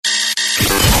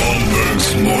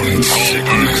Morning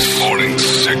sickness. Morning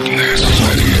sickness.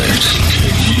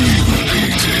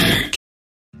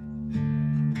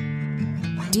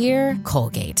 Dear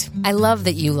Colgate, I love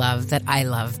that you love that I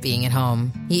love being at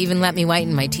home. You even let me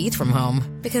whiten my teeth from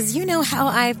home. Because you know how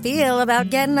I feel about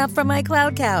getting up from my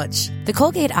cloud couch. The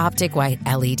Colgate Optic White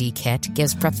LED Kit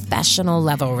gives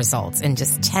professional-level results in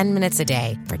just 10 minutes a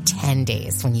day for 10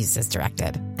 days when used as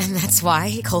directed. And that's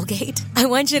why, Colgate, I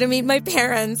want you to meet my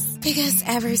parents. Because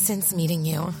ever since meeting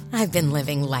you, I've been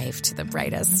living life to the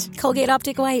brightest. Colgate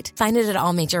Optic White. Find it at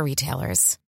all major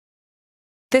retailers.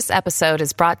 This episode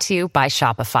is brought to you by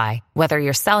Shopify. Whether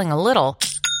you're selling a little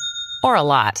or a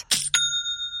lot,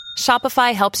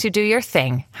 Shopify helps you do your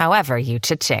thing, however you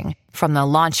cha-ching. From the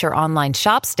launch your online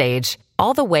shop stage,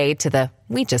 all the way to the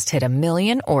we just hit 1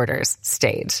 million orders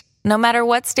stage. No matter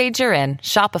what stage you're in,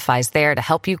 Shopify's there to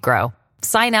help you grow.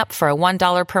 Sign up for a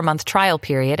 $1 per month trial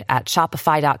period at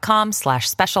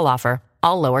shopify.com/special offer,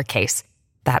 all lowercase.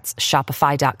 That's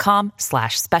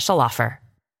shopify.com/special offer.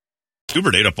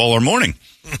 Kubert ate up all our morning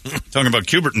talking about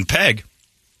Kubert and Peg.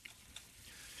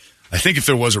 I think if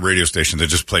there was a radio station that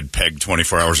just played Peg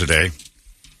 24 hours a day,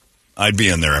 I'd be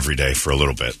in there every day for a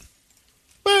little bit.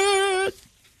 But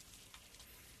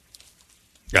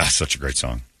such a great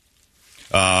song.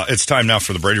 It's time now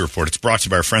for the Brady Report. It's brought to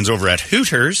you by our friends over at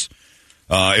Hooters.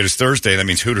 It is Thursday. That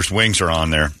means Hooters wings are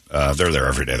on there. They're there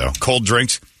every day, though. Cold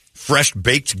drinks, fresh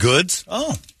baked goods.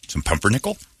 Oh, some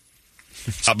pumpernickel.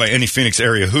 Out by any Phoenix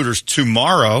area Hooters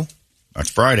tomorrow,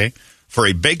 that's Friday, for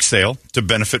a bake sale to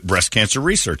benefit breast cancer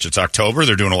research. It's October.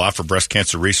 They're doing a lot for breast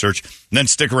cancer research. And then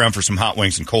stick around for some hot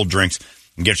wings and cold drinks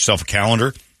and get yourself a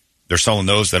calendar. They're selling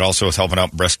those. That also is helping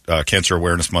out Breast Cancer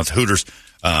Awareness Month. Hooters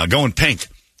going pink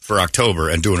for October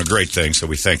and doing a great thing. So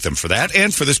we thank them for that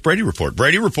and for this Brady Report.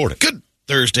 Brady, report it. Good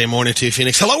Thursday morning to you,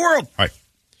 Phoenix. Hello, world. Hi.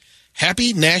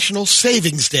 Happy National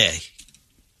Savings Day.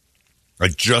 I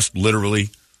just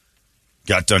literally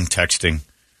got done texting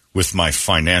with my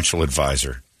financial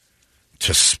advisor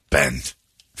to spend.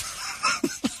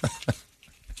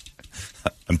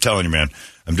 I'm telling you, man,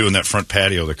 I'm doing that front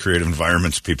patio, the creative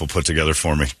environments people put together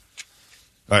for me.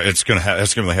 It's going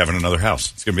to be having another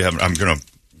house. It's going to be having. I'm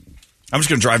just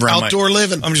going to drive around outdoor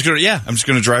living. I'm just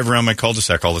going to drive around my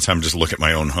cul-de-sac all the time and just look at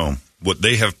my own home. What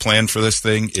they have planned for this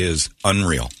thing is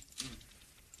unreal.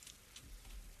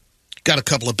 Got a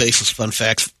couple of baseless fun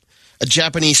facts. A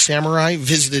Japanese samurai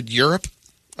visited Europe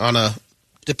on a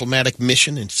diplomatic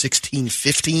mission in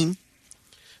 1615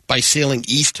 by sailing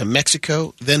east to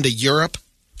Mexico, then to Europe.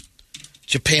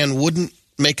 Japan wouldn't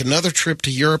make another trip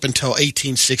to Europe until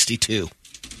 1862.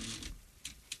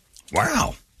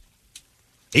 Wow.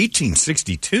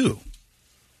 1862?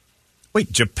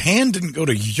 Wait, Japan didn't go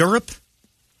to Europe?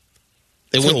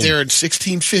 They went there in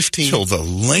 1615. Till the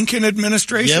Lincoln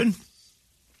administration? Yep.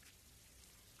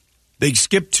 They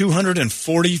skipped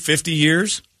 240, 50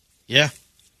 years? Yeah.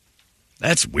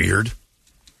 That's weird.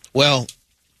 Well,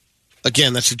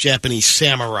 again, that's a Japanese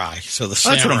samurai. So the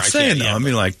samurai. That's what I'm saying, though. I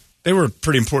mean, like, they were a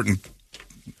pretty important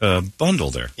bundle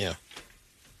there. Yeah.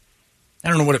 I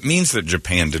don't know what it means that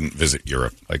Japan didn't visit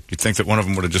Europe. Like, you'd think that one of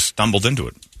them would have just stumbled into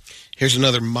it. Here's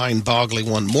another mind-boggling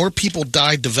one. More people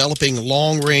died developing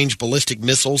long-range ballistic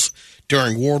missiles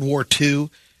during World War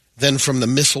II than from the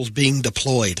missiles being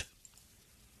deployed.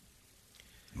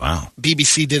 Wow.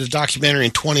 BBC did a documentary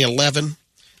in 2011.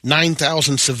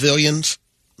 9,000 civilians,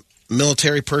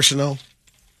 military personnel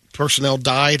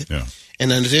died,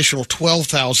 and an additional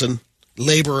 12,000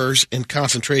 laborers and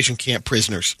concentration camp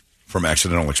prisoners. From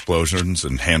accidental explosions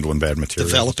and handling bad material.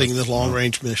 Developing the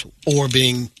long-range missile. Or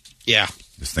being,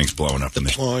 this thing's blowing up.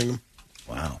 Deploying them.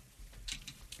 Wow.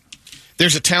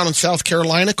 There's a town in South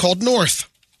Carolina called North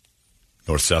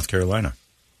South Carolina.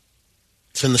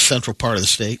 It's in the central part of the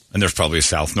state. And there's probably a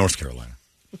South North Carolina.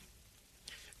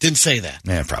 Didn't say that.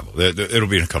 Yeah, probably. It'll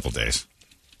be in a couple days.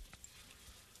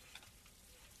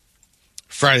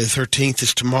 Friday the 13th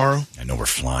is tomorrow. I know we're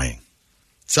flying.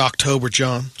 It's October,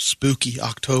 John. Spooky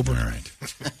October. All right.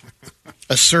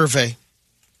 A survey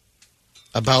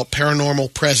about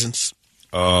paranormal presence.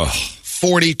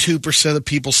 42% of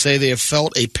people say they have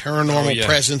felt a paranormal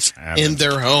presence in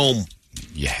their home.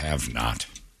 You have not.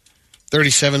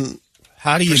 37%.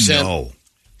 How do you know?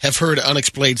 Have heard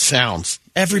unexplained sounds.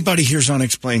 Everybody hears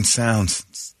unexplained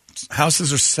sounds.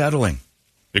 Houses are settling.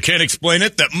 You can't explain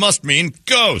it? That must mean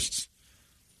ghosts.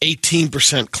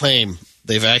 18% claim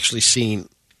they've actually seen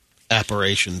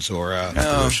apparitions or...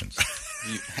 apparitions.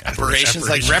 Apparitions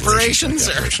like reparations?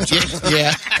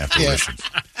 Yeah. Apparitions.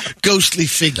 Ghostly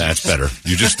figures. That's better.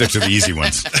 You just stick to the easy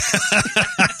ones.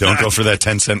 Don't go for that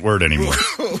 10-cent word anymore.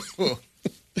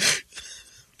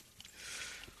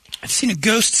 I've seen a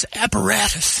ghost's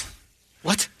apparatus.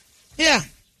 What? Yeah.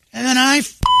 And then I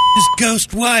his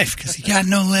ghost wife because he got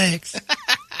no legs.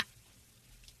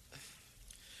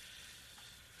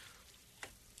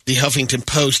 The Huffington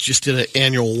Post just did an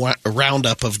annual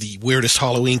roundup of the weirdest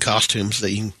Halloween costumes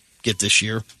that you can get this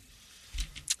year.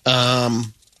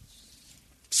 Some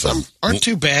aren't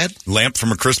too bad. Lamp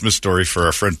from A Christmas Story for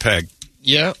our friend Peg.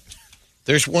 Yeah.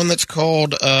 There's one that's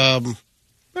called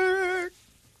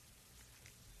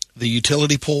the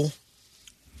utility pole.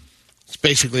 It's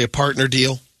basically a partner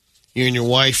deal. You and your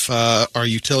wife are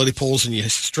utility poles, and you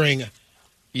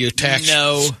attach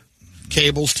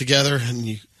cables together, and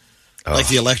you like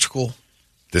the electrical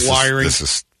wiring. This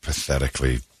is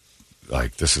pathetically,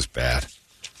 this is bad.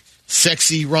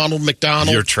 Sexy Ronald McDonald.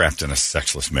 You're trapped in a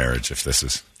sexless marriage if this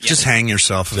is. Just hang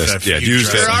yourself. Use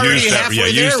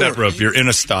that rope. You're in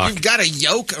a stock. You've got a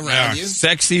yoke around you.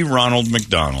 Sexy Ronald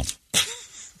McDonald.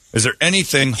 Is there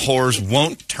anything whores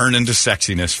won't turn into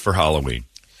sexiness for Halloween?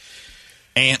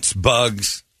 Ants,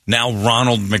 bugs, now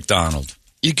Ronald McDonald.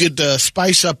 You could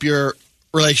spice up your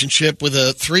relationship with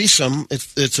a threesome.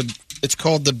 It's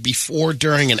called the before,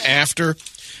 during, and after.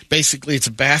 Basically, it's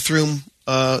a bathroom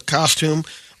costume.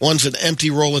 One's an empty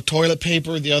roll of toilet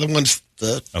paper. The other one's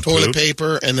the toilet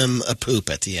paper, and then a poop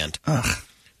at the end. Ugh.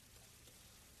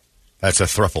 That's a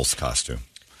thruples costume.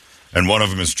 And one of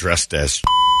them is dressed as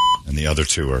and the other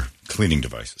two are cleaning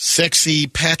devices. Sexy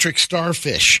Patrick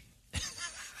Starfish.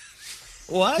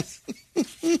 What?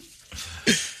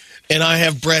 And I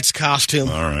have Brett's costume.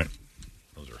 All right.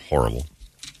 Those are horrible.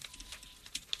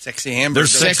 Sexy Hamburglar.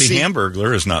 There's Sexy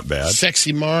Hamburglar is not bad.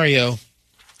 Sexy Mario.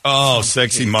 Oh,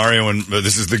 Sexy Mario. And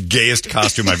this is the gayest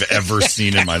costume I've ever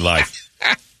seen in my life.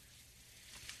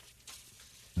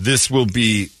 This will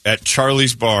be at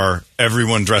Charlie's Bar.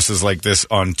 Everyone dresses like this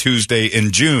on Tuesday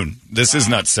in June. This is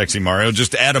not Sexy Mario.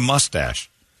 Just add a mustache.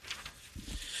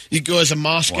 You go as a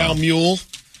Moscow Mule.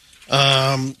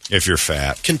 If you're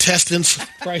fat. Contestants,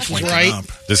 Price is Right. Up.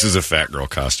 This is a fat girl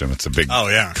costume. It's a big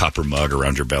copper mug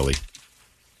around your belly.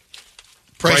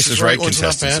 Price is Right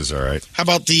contestants is all right. How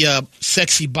about the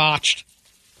Sexy Botched?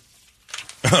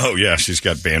 Oh, yeah. She's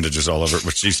got bandages all over it,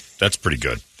 but that's pretty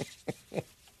good.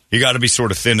 You got to be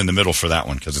sort of thin in the middle for that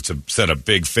one because it's a set of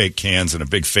big fake cans and a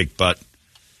big fake butt.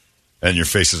 And your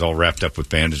face is all wrapped up with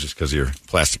bandages because of your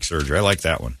plastic surgery. I like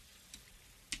that one.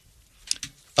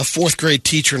 A fourth grade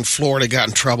teacher in Florida got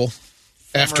in trouble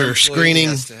after screening.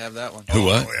 Has to have that one. Who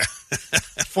what? Oh, yeah.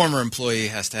 Former employee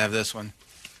has to have this one.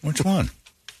 Which one?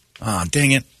 Ah,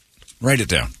 dang it. Write it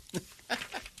down.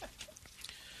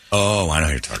 Oh, I know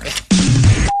who you're talking about.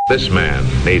 This man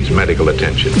needs medical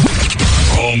attention.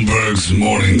 Holmberg's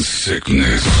Morning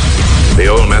Sickness. The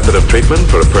old method of treatment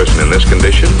for a person in this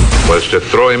condition was to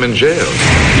throw him in jail.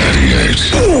 98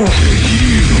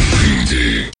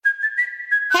 KUPD.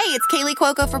 Hey, it's Kaylee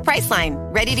Cuoco for Priceline.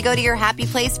 Ready to go to your happy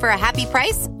place for a happy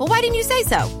price? Well, why didn't you say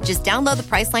so? Just download the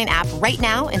Priceline app right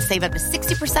now and save up to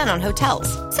 60% on hotels.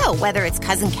 So whether it's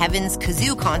Cousin Kevin's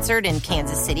Kazoo Concert in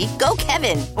Kansas City, go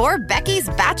Kevin, or Becky's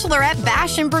Bachelorette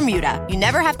Bash in Bermuda, you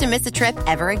never have to miss a trip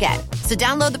ever again. So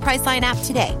download the Priceline app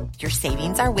today. Your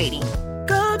savings are waiting.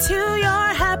 Go to your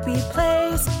happy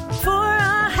place for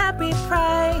a happy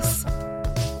price.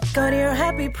 Go to your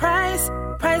happy price,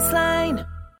 Priceline.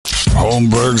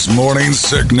 Holmberg's Morning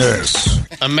Sickness.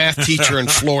 A math teacher in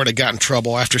Florida got in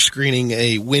trouble after screening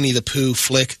a Winnie the Pooh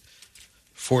flick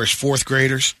for his fourth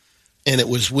graders. And it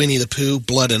was Winnie the Pooh,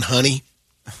 Blood and Honey.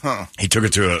 Huh. He took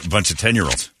it to a bunch of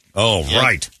 10-year-olds. Oh, yep.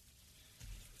 Right.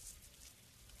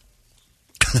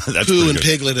 That's Pooh and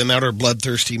Piglet and utter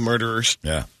bloodthirsty murderers.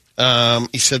 Yeah.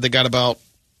 He said they got about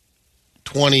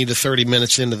 20 to 30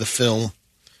 minutes into the film.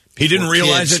 He didn't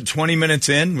realize it 20 minutes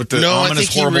in with the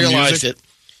ominous, horrible music? No, I think he realized it.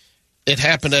 It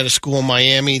happened at a school in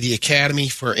Miami, the Academy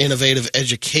for Innovative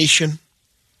Education.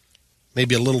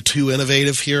 Maybe a little too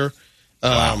innovative here.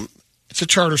 Wow. It's a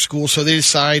charter school, so they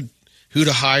decide who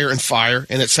to hire and fire,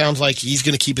 and it sounds like he's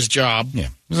going to keep his job. Yeah,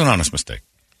 it was an honest mistake.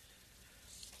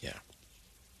 Yeah.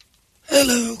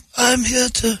 Hello, I'm here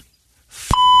to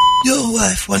your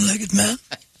wife, one-legged man.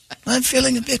 I'm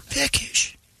feeling a bit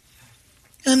peckish.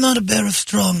 I'm not a bear of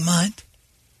strong mind.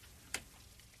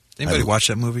 Did anybody watch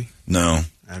that movie? No.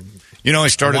 You know, I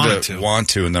started to want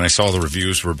to, and then I saw the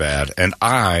reviews were bad. And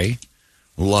I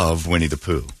love Winnie the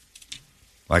Pooh.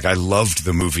 Like, I loved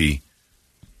the movie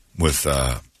with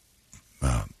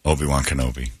Obi-Wan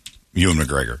Kenobi, Ewan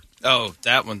McGregor. Oh,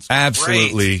 that one's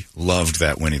absolutely great. Loved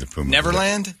that Winnie the Pooh movie.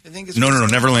 Neverland, I think. No.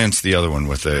 Neverland's the other one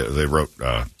with they wrote.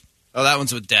 Oh, that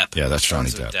one's with Depp. Yeah, that's Johnny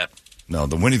Depp. No,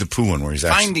 the Winnie the Pooh one where he's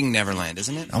Finding Neverland,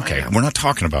 isn't it? Okay, we're not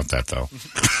talking about that though.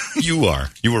 You are.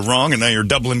 You were wrong, and now you're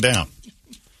doubling down.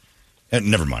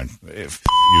 Never mind. You,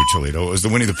 Toledo. It was the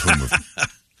Winnie the Pooh movie.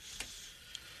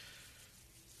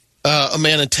 A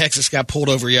man in Texas got pulled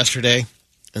over yesterday,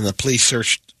 and the police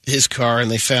searched his car, and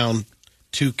they found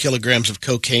 2 kilograms of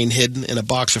cocaine hidden in a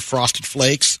box of Frosted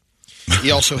Flakes.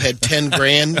 He also had 10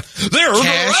 grand. They're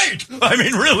great. I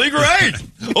mean, really great.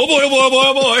 Oh, boy, oh, boy, oh, boy,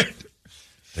 oh, boy.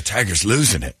 The Tiger's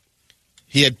losing it.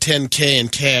 He had $10K in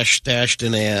cash stashed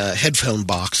in a headphone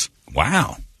box.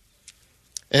 Wow.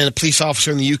 And a police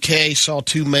officer in the UK saw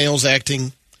 2 males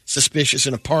acting suspicious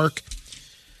in a park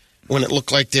when it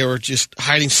looked like they were just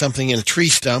hiding something in a tree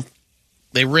stump.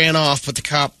 They ran off, but the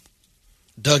cop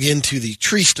dug into the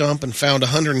tree stump and found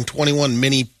 121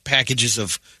 mini packages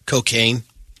of cocaine.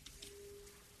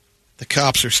 The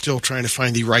cops are still trying to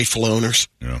find the rightful owners.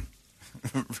 Yeah.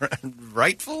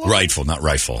 Rightful? Rightful, not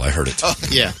rifle. I heard it. Oh,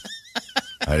 yeah.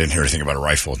 I didn't hear anything about a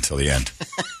rifle until the end.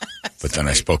 But then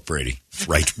I spoke Brady.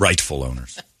 Rightful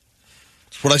owners.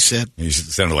 That's what I said. You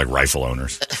sounded like rifle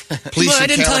owners. Police Well, I in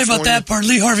didn't tell you about California- that part.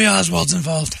 Lee Harvey Oswald's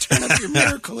involved. Turn up your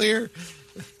miracle here.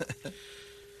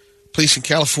 Police in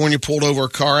California pulled over a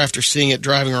car after seeing it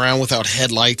driving around without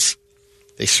headlights.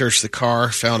 They searched the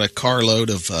car, found a carload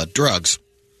of drugs,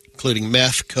 including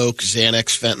meth, coke,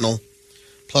 Xanax, fentanyl,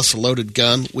 plus a loaded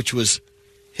gun, which was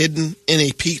hidden in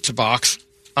a pizza box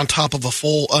on top of a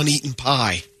full uneaten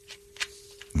pie.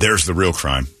 There's the real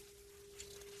crime.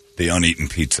 The uneaten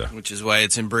pizza. Which is why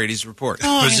it's in Brady's report.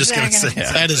 Oh, I was just going to say exactly.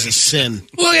 that. That is a sin.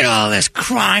 Look at all this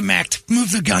crime act.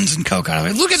 Move the guns and coke out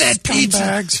of it. Look at that pizza.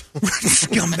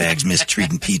 Scumbags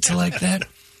mistreating pizza like that.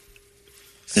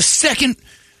 It's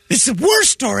the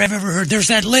worst story I've ever heard. There's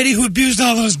that lady who abused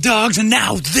all those dogs, and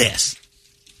now this.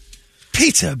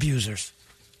 Pizza abusers.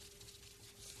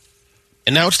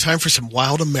 And now it's time for some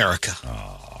Wild America.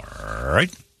 All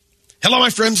right. Hello, my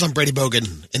friends. I'm Brady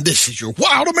Bogan, and this is your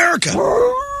Wild America.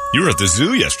 You were at the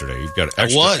zoo yesterday. You've got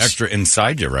was. extra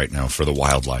inside you right now for the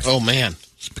wildlife. Oh, man.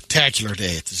 Spectacular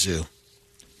day at the zoo.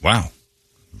 Wow.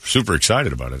 Super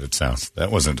excited about it, it sounds.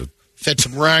 That wasn't Fed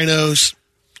some rhinos,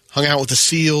 hung out with the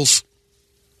seals,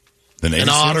 the Navy an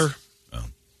SEALs? otter.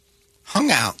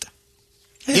 Hung out.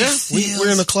 Yeah,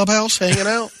 we're in the clubhouse hanging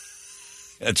out.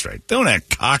 That's right. Don't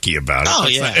act cocky about it. Oh,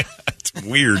 That's yeah. It's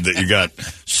weird that you got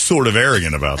sort of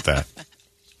arrogant about that.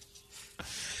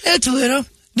 Yeah, Toledo.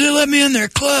 They let me in their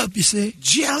club, you see.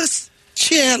 Jealous?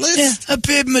 Jealous? Yeah, I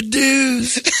paid my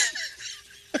dues.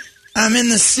 I'm in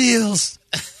the SEALs.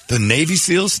 The Navy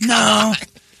SEALs? No,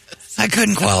 I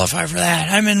couldn't qualify for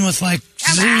that. I'm in with,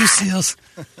 zoo SEALs.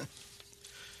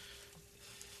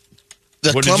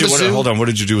 Hold on. What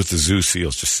did you do with the zoo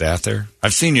SEALs? Just sat there?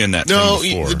 I've seen you in that No,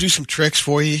 thing before. they do some tricks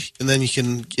for you, and then you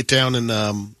can get down and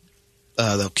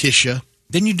they'll kiss you.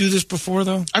 Didn't you do this before,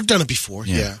 though? I've done it before,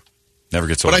 yeah. Never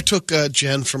gets old. But I took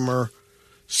Jen from her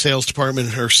sales department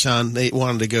and her son. They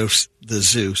wanted to go to the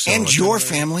zoo. So And your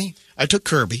family? I took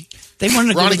Kirby. They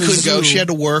wanted to Ronnie go to the couldn't go. zoo. She had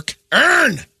to work.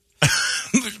 Earn!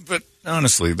 But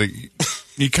honestly,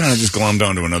 you kind of just glommed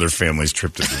onto another family's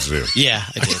trip to the zoo. Yeah,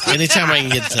 I did. Anytime I can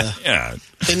get to... Yeah.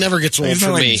 It never gets old It's for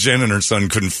not like me. Jen and her son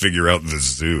couldn't figure out the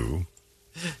zoo.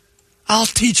 I'll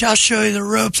show you the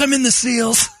ropes. I'm in the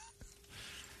SEALs.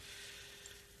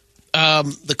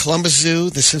 The Columbus Zoo,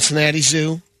 the Cincinnati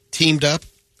Zoo, teamed up.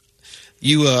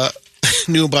 You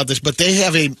knew about this, but they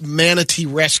have a manatee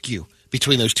rescue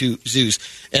between those two zoos.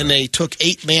 And they took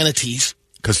 8 manatees.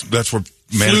 Because that's where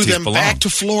Flew manatees them belong. back to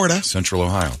Florida. Central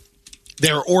Ohio.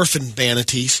 They're orphan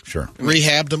manatees. Sure.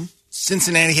 Rehabbed them.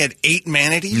 Cincinnati had 8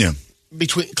 manatees? Yeah.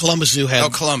 Between Columbus Zoo had... Oh,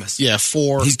 Columbus. Yeah,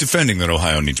 4. He's defending that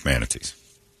Ohio needs manatees.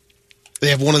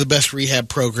 They have one of the best rehab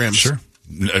programs. Sure.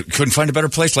 Couldn't find a better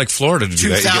place like Florida to do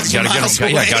that. 2,000 miles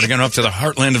away. Got to get up to the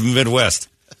heartland of the Midwest.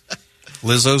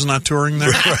 Lizzo's not touring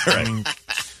there? Right.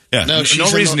 Yeah, No,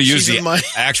 no reason to use she's the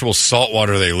actual salt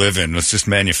water they live in. Let's just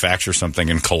manufacture something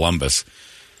in Columbus.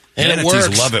 And it Manatees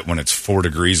works. love it when it's 4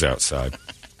 degrees outside.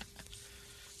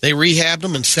 They rehabbed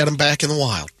them and set them back in the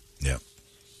wild. Yeah.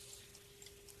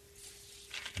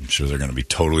 I'm sure they're going to be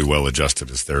totally well adjusted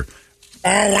as they're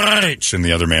all right. And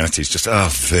the other manatees just,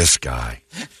 this guy.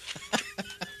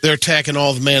 They're attacking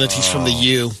all the manatees from the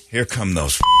U. Here come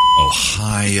those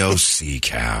Ohio sea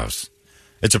cows.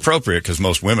 It's appropriate because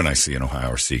most women I see in Ohio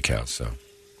are sea cows, so.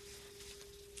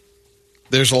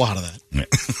 There's a lot of that.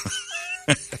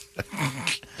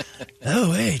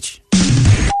 OH.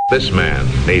 This man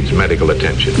needs medical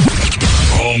attention.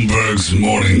 Holmberg's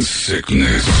morning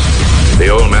sickness. The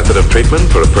old method of treatment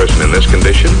for a person in this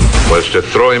condition was to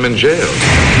throw him in jail.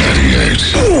 98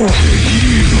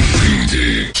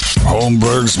 KUPD.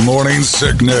 Holmberg's morning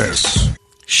sickness.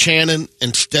 Shannon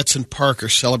and Stetson Parker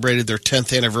celebrated their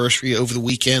 10th anniversary over the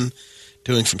weekend,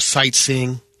 doing some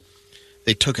sightseeing.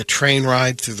 They took a train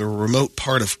ride through the remote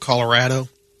part of Colorado.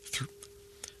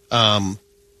 The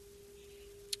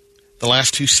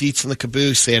last 2 seats in the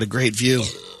caboose, they had a great view.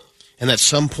 And at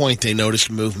some point, they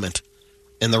noticed movement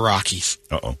in the Rockies.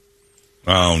 Uh-oh.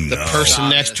 Oh, no. The person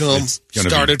next to him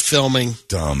started filming.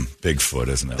 Dumb Bigfoot,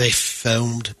 isn't it? They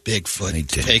filmed Bigfoot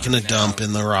taking a dump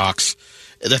in the rocks.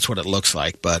 That's what it looks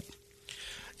like, but,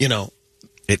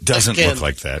 It doesn't look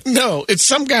like that. No, it's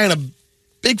some guy in a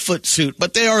Bigfoot suit,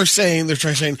 but they're trying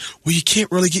to say, well, you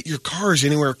can't really get your cars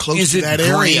anywhere close to that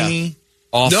area. Grainy,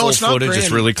 awful no, it's not footage? grainy.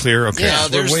 It's really clear? Okay. Yeah,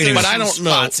 we're waiting. But I don't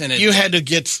know. In it. You had to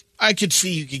get, I could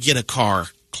see you could get a car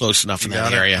close enough in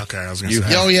that area. Okay, I was going to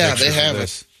say. Oh, yeah, they have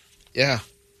it. Yeah.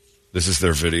 This is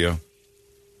their video.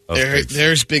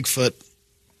 There's Bigfoot.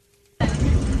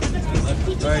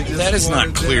 That is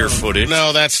not clear footage.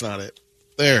 No, that's not it.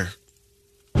 There.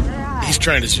 He's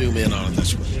trying to zoom in on it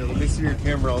this way. Let me see your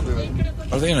camera. I'll do it.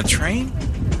 Are they in a train?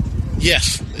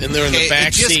 Yes, and they're in the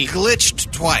back seat. It just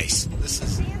glitched twice.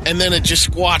 And then it just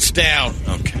squats down.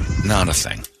 Okay, not a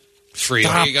thing. It's real.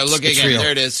 There you go. Look It's again. real.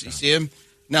 There it is. You see him?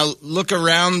 Now look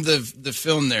around the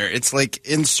film there. It's like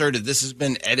inserted. This has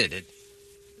been edited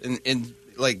and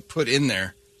like put in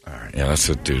there. All right, yeah, that's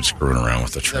a dude screwing around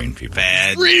with the train people.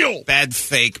 Bad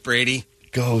fake, Brady.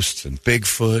 Ghosts and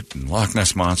Bigfoot and Loch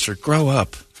Ness Monster. Grow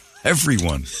up.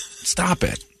 Everyone. Stop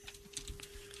it.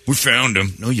 We found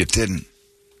him. No, you didn't.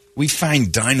 We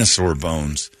find dinosaur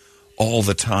bones all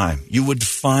the time. You would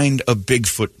find a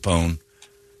Bigfoot bone.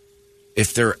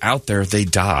 If they're out there, they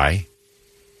die.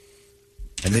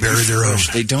 And they bury their own.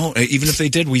 They don't. Even if they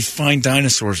did, we find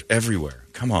dinosaurs everywhere.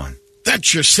 Come on.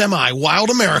 That's your semi-wild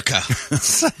America.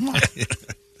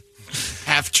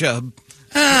 Half chub.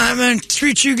 I'm going to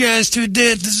treat you guys to a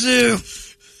day at the zoo.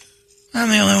 I'm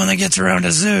the only one that gets around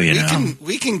a zoo, you know.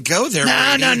 We can go there.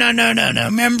 No.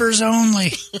 Members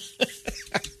only.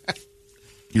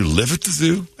 You live at the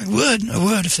zoo? I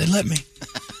would if they let me.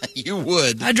 You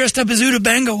would. I dressed up as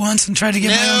Utabenga once and tried to get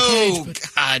my own cage.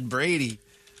 God, Brady.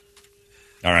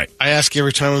 All right. I ask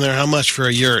every time I'm there, how much for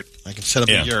a yurt? I can set up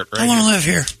a yurt right I want to live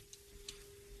here.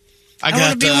 I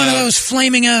want to be one of those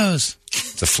flaming O's.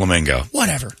 It's a flamingo.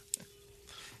 Whatever.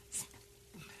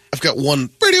 I've got one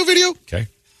radio video. Okay.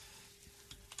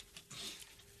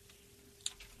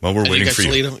 Well, we're waiting for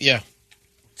Toledo? you. Yeah.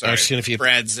 Sorry. Seeing if you...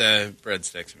 Brad's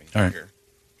texting me. All right. Here.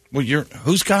 Well,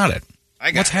 who's got it?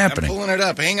 What's happening? I'm pulling it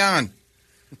up. Hang on.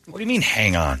 What do you mean,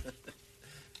 hang on? I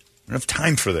don't have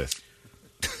time for this.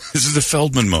 This is the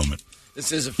Feldman moment.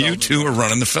 This is a Feldman You two are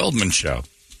running the Feldman show.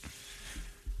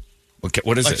 Okay,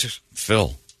 what is it?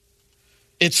 Phil.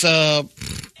 It's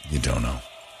You don't know.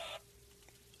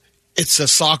 It's a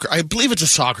soccer. I believe it's a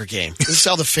soccer game. This is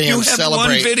how the fans You have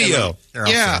celebrate. one video.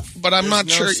 Yeah, but I'm not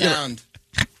sure. Sound.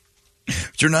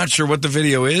 You're not sure what the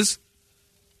video is?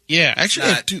 Yeah,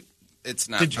 actually, It's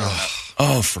not.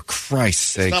 Oh, for Christ's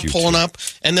sake! it's not pulling up.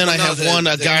 And then I have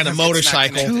a guy on a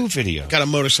motorcycle. Two video. Got a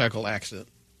motorcycle accident.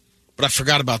 But I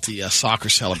forgot about the soccer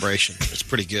celebration. It's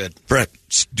pretty good. Brett,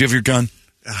 do you have your gun?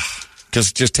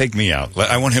 Because just take me out.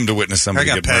 I want him to witness somebody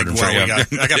get murdered. I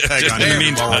got Peg on in the here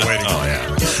meantime. while we're waiting. Oh,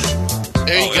 yeah.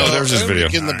 There you go. There's his video.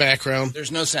 In the background.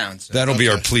 There's no sound. So. That'll be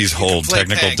our please hold play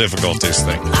technical Peg. difficulties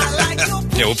thing.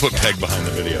 Yeah, we'll put Peg behind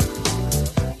the video.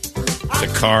 The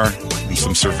car and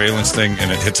some surveillance thing,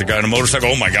 and it hits a guy on a motorcycle.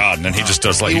 Oh, my God. And then he just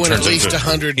does like... He went turns at least into,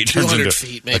 100, he turns 200 into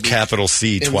feet, a maybe. capital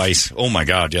C twice. Oh, my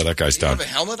God. Yeah, that guy's Do you done. have a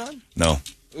helmet on? No.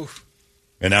 Oof.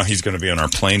 And now he's going to be on our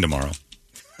plane tomorrow.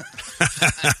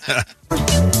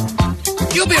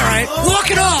 You'll be all right. Walk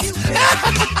it off.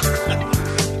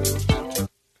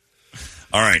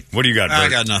 All right. What do you got, Bert? I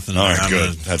got nothing. All right, I'm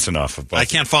good. That's enough. Of both. I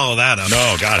can't follow that up.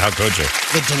 No, God, how could you?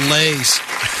 The delays.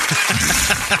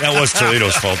 That was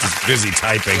Toledo's fault. He's busy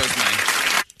typing. That was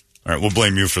mine. All right, we'll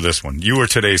blame you for this one. You were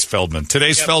today's Feldman.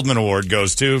 Today's Feldman Award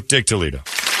goes to Dick Toledo.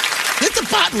 Hit the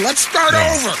button. Let's start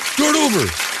over. Start over.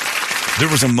 There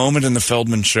was a moment in the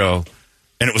Feldman show,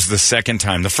 and it was the second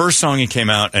time. The first song he came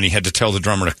out, and he had to tell the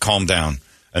drummer to calm down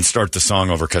and start the song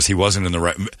over because he wasn't in the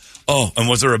right... Oh, and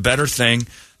was there a better thing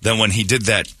than when he did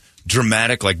that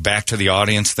dramatic, like, back to the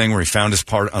audience thing where he found his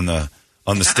part on the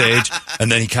stage,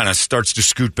 and then he kind of starts to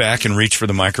scoot back and reach for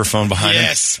the microphone behind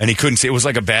him, and he couldn't see. It was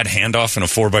like a bad handoff in a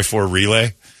 4x4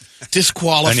 relay.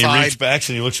 Disqualified. And he reached back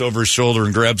and he looks over his shoulder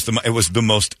and grabs the... It was the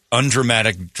most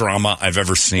undramatic drama I've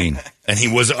ever seen. And he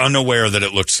was unaware that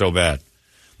it looked so bad.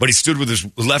 But he stood with his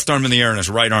left arm in the air and his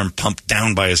right arm pumped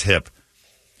down by his hip.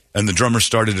 And the drummer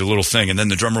started a little thing. And then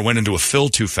the drummer went into a fill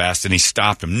too fast and he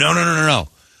stopped him. No.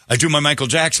 I do my Michael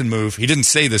Jackson move. He didn't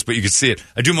say this, but you could see it.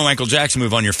 I do my Michael Jackson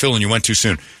move on your fill and you went too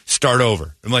soon. Start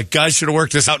over. I'm like, guys should have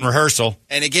worked this out in rehearsal.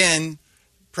 And again,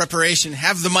 preparation.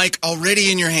 Have the mic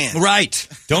already in your hand. Right.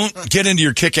 Don't get into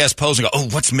your kick-ass pose and go, oh,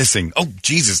 what's missing? Oh,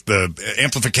 Jesus, the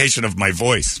amplification of my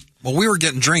voice. Well, we were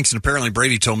getting drinks, and apparently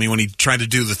Brady told me when he tried to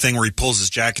do the thing where he pulls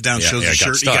his jacket down, shows his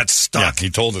shirt, he got stuck. Yeah,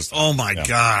 he told us that. Oh, my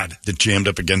God. It jammed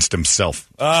up against himself.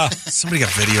 Somebody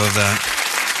got video of that.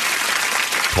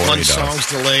 One song's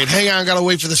delayed. Hang on, got to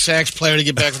wait for the sax player to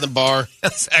get back in the bar.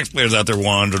 Sax player's out there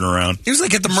wandering around. He was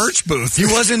like at the merch booth. He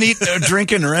wasn't eating or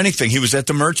drinking or anything. He was at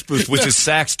the merch booth with his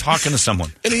sax talking to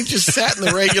someone. And he just sat in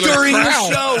the regular During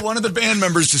crowd. the show, one of the band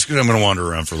members just goes, I'm going to wander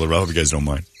around for a little while. I hope you guys don't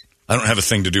mind. I don't have a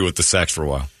thing to do with the sax for a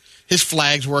while. His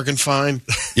flag's working fine.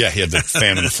 Yeah, he had the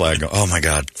fan and the flag go, oh, my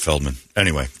God, Feldman.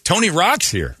 Anyway, Tony Rock's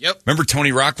here. Yep. Remember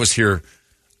Tony Rock was here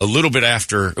a little bit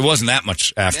after, it wasn't that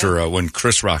much after when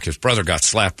Chris Rock, his brother, got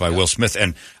slapped by Will Smith.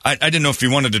 And I didn't know if he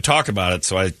wanted to talk about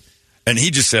it, and he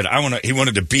just said he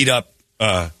wanted to beat up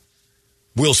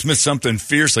Will Smith something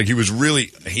fierce. Like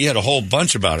he had a whole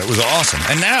bunch about it. It was awesome.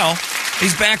 And now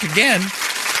he's back again,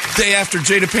 day after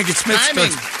Jada Pinkett Smith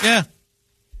starts. Yeah.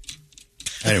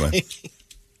 Anyway.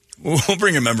 We'll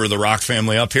bring a member of the Rock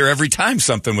family up here every time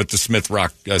something with the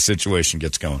Smith-Rock situation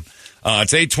gets going.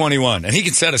 It's 8:21, and he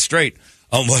can set us straight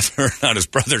on whether or not his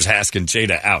brother's asking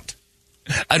Jada out.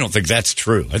 I don't think that's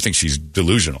true. I think she's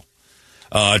delusional.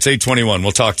 It's 8:21.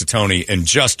 We'll talk to Tony in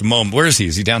just a moment. Where is he?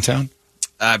 Is he downtown?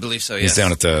 I believe so, yes. He's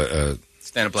down at the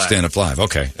Stand Up Live. Stand Up Live.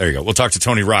 Okay, there you go. We'll talk to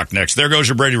Tony Rock next. There goes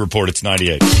your Brady Report. It's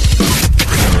 98.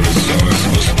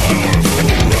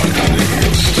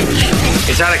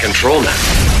 It's out of control now.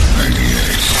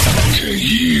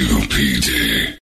 98 KUPD.